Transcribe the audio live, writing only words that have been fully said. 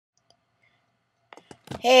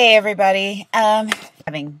Hey everybody,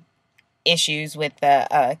 having issues with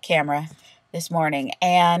the camera this morning,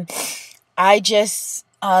 and I just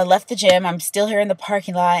left the gym. I'm still here in the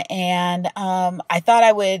parking lot, and I thought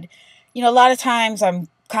I would, a lot of times I'm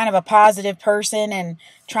kind of a positive person and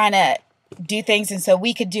trying to do things, and so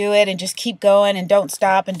we could do it and just keep going and don't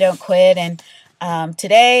stop and don't quit. And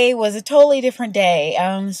today was a totally different day.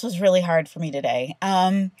 This was really hard for me today.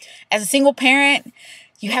 As a single parent,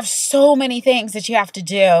 you have so many things that you have to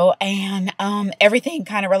do, and everything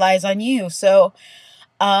kind of relies on you. So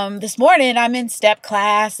this morning I'm in step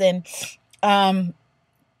class, and then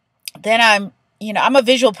I'm a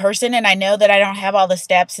visual person, and I know that I don't have all the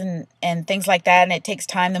steps and things like that, and it takes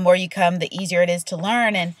time. The more you come, the easier it is to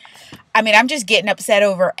learn. And I'm just getting upset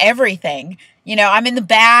over everything. I'm in the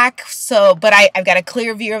back, but I've got a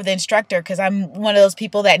clear view of the instructor because I'm one of those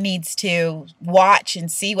people that needs to watch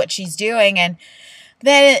and see what she's doing. And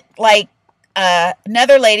then,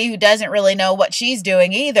 another lady who doesn't really know what she's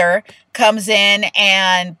doing either comes in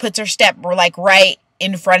and puts her step right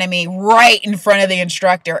in front of me, right in front of the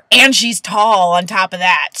instructor, and she's tall on top of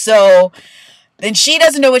that. So then she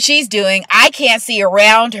doesn't know what she's doing. I can't see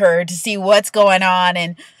around her to see what's going on.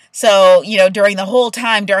 And so, during the whole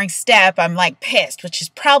time during step, I'm pissed, which is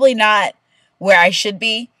probably not where I should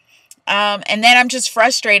be. And then I'm just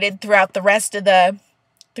frustrated throughout the rest of the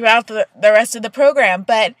rest of the program.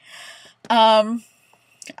 But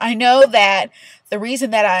I know that the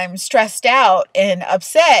reason that I'm stressed out and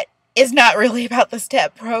upset is not really about the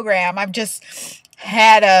STEP program. I've just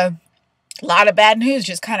had a lot of bad news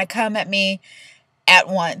just kind of come at me at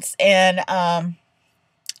once, and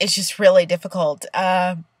it's just really difficult.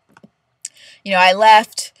 I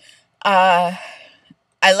left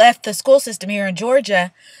the school system here in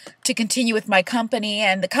Georgia to continue with my company,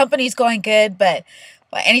 and the company's going good, but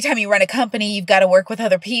anytime you run a company, you've got to work with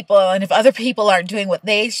other people. And if other people aren't doing what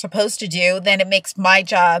they're supposed to do, then it makes my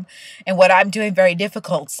job and what I'm doing very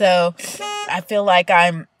difficult. So I feel like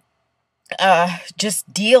I'm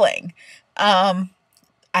just dealing. I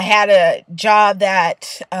had a job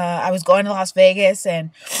that I was going to Las Vegas,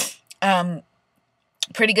 and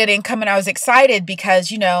pretty good income, and I was excited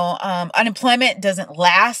because, unemployment doesn't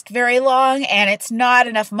last very long, and it's not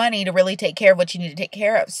enough money to really take care of what you need to take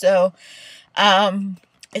care of. So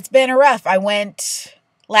it's been rough.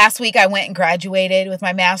 Last week I went and graduated with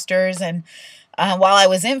my master's, and while I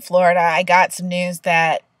was in Florida, I got some news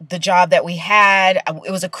that the job that we had,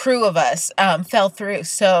 it was a crew of us, fell through.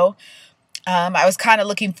 So I was kind of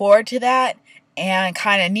looking forward to that and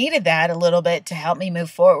kind of needed that a little bit to help me move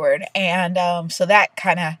forward. And so that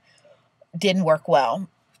kind of didn't work well.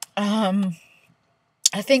 I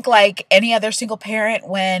think like any other single parent,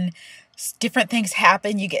 when different things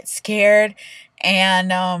happen, you get scared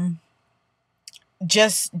and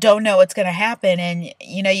just don't know what's going to happen. And,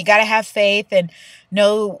 you got to have faith and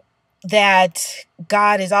know that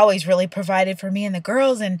God has always really provided for me and the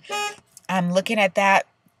girls. And I'm looking at that.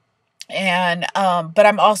 And, but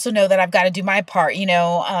I'm also know that I've got to do my part.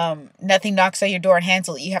 Nothing knocks on your door and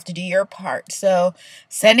handles it. You have to do your part. So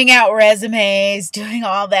sending out resumes, doing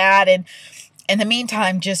all that. And in the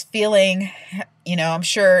meantime, just feeling, I'm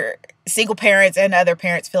sure single parents and other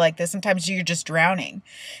parents feel like this. Sometimes you're just drowning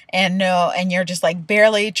and you're just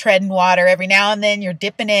barely treading water. Every now and then you're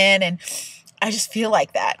dipping in, and I just feel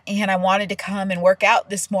like that. And I wanted to come and work out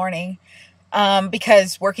this morning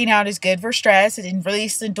because working out is good for stress and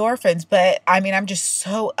release endorphins. But I'm just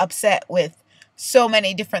so upset with so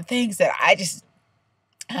many different things that I just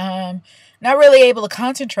not really able to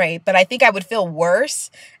concentrate. But I think I would feel worse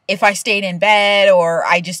if I stayed in bed or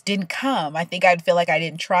I just didn't come. I think I'd feel like I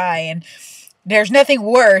didn't try. And there's nothing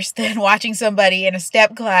worse than watching somebody in a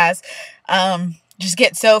step class just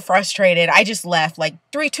get so frustrated. I just left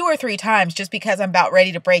two or three times just because I'm about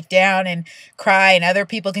ready to break down and cry, and other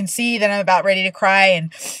people can see that I'm about ready to cry,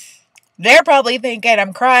 and they're probably thinking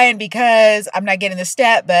I'm crying because I'm not getting the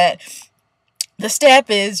step, but the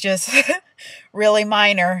step is just really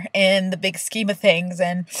minor in the big scheme of things,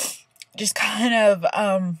 and just kind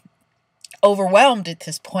of overwhelmed at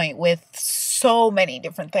this point with so many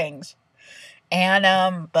different things.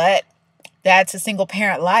 And but that's a single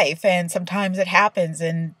parent life, and sometimes it happens.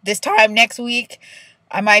 And this time next week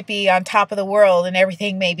I might be on top of the world and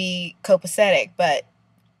everything may be copacetic, but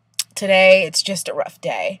today it's just a rough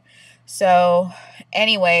day. So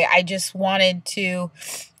anyway, I just wanted to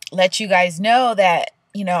let you guys know that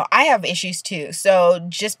I have issues too. So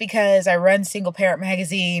just because I run Single Parent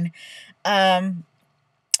Magazine, and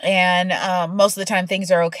most of the time things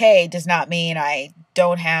are okay, does not mean I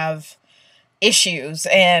don't have issues,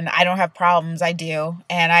 and I don't have problems. I do.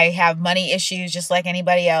 And I have money issues just like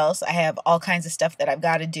anybody else. I have all kinds of stuff that I've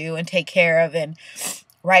got to do and take care of. And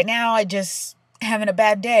right now I just having a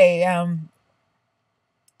bad day.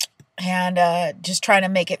 And just trying to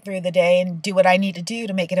make it through the day and do what I need to do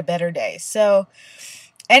to make it a better day. So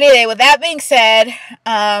anyway, with that being said,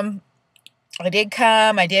 I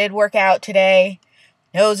did work out today.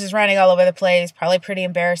 Nose is running all over the place, probably pretty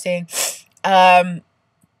embarrassing. But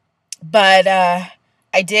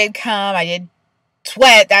I did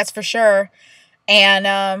sweat, that's for sure.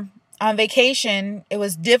 And on vacation, it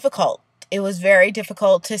was difficult. It was very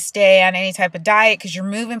difficult to stay on any type of diet because you're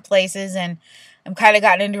moving places, and I'm kind of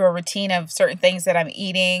gotten into a routine of certain things that I'm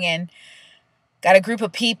eating, and got a group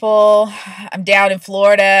of people. I'm down in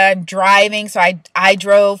Florida. I'm driving, so I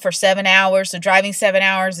drove for 7 hours. So driving 7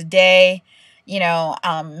 hours a day,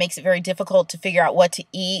 makes it very difficult to figure out what to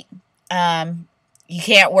eat. You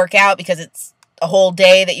can't work out because it's a whole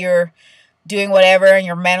day that you're doing whatever, and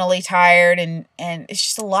you're mentally tired, and it's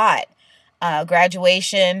just a lot.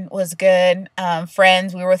 Graduation was good.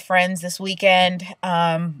 We were with friends this weekend.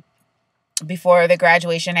 Before the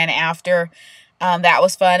graduation and after, that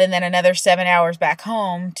was fun. And then another 7 hours back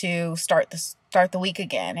home to start the week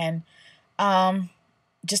again. And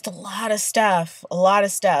just a lot of stuff.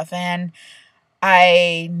 And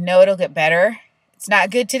I know it'll get better. It's not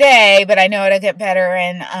good today, but I know it'll get better.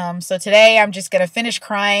 And so today I'm just going to finish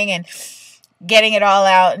crying and getting it all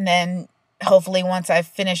out. And then hopefully once I've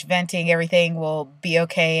finished venting, everything will be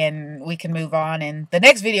okay and we can move on. And the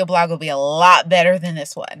next video blog will be a lot better than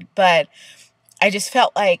this one. But I just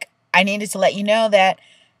felt like I needed to let you know that,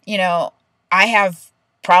 I have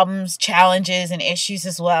problems, challenges, and issues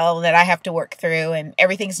as well that I have to work through. And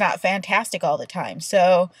everything's not fantastic all the time.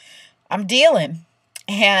 So I'm dealing.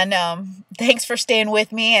 And thanks for staying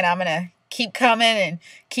with me. And I'm going to keep coming and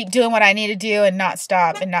keep doing what I need to do and not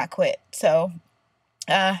stop and not quit. So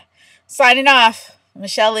signing off,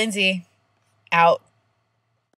 Michelle Lindsay, out.